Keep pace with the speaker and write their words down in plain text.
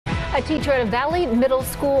A teacher at a Valley Middle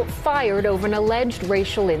School fired over an alleged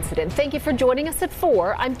racial incident. Thank you for joining us at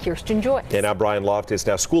 4. I'm Kirsten Joyce. And I'm Brian Loftus.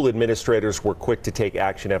 Now, school administrators were quick to take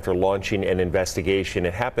action after launching an investigation.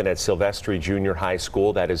 It happened at Silvestri Junior High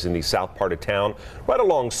School, that is in the south part of town, right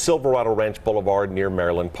along Silverado Ranch Boulevard near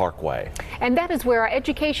Maryland Parkway. And that is where our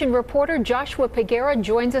education reporter Joshua Peguera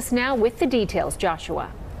joins us now with the details. Joshua.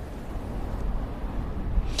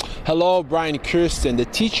 Hello, Brian. Kirsten. The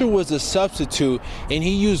teacher was a substitute and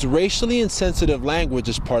he used racially insensitive language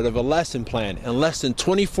as part of a lesson plan. And less than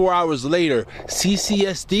 24 hours later,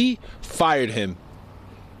 CCSD fired him.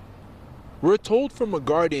 We're told from a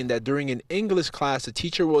guardian that during an English class, the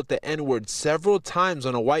teacher wrote the N-word several times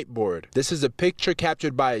on a whiteboard. This is a picture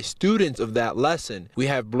captured by a student of that lesson. We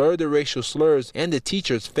have blurred the racial slurs and the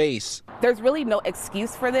teacher's face. There's really no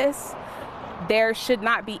excuse for this. There should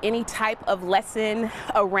not be any type of lesson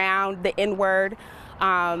around the N-word.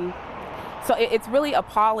 So it's really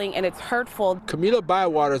appalling and it's hurtful. Camila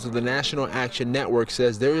Bywaters of the National Action Network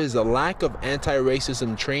says there is a lack of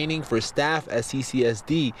anti-racism training for staff at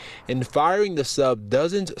CCSD, and firing the sub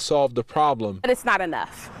doesn't solve the problem. But it's not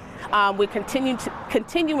enough. We're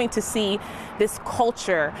continuing to see this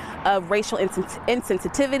culture of racial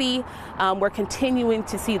insensitivity. We're continuing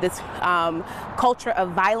to see this culture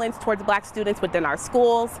of violence towards black students within our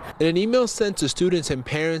schools. In an email sent to students and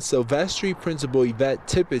parents, Silvestri Principal Yvette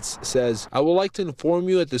Tippett says, "I would like to inform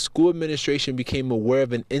you that the school administration became aware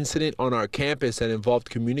of an incident on our campus that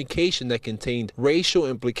involved communication that contained racial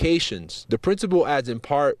implications." The principal adds in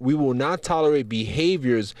part, "We will not tolerate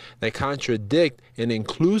behaviors that contradict an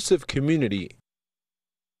inclusive community."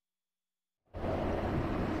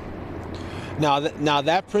 Now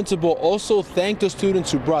that principal also thanked the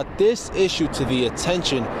students who brought this issue to the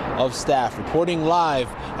attention of staff. Reporting live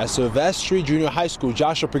at Silvestri Junior High School,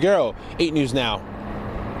 Joshua Peguera, 8 News Now.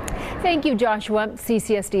 Thank you, Joshua.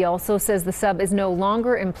 CCSD also says the sub is no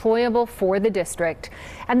longer employable for the district.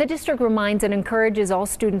 And the district reminds and encourages all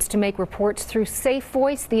students to make reports through Safe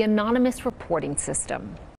Voice, the anonymous reporting system.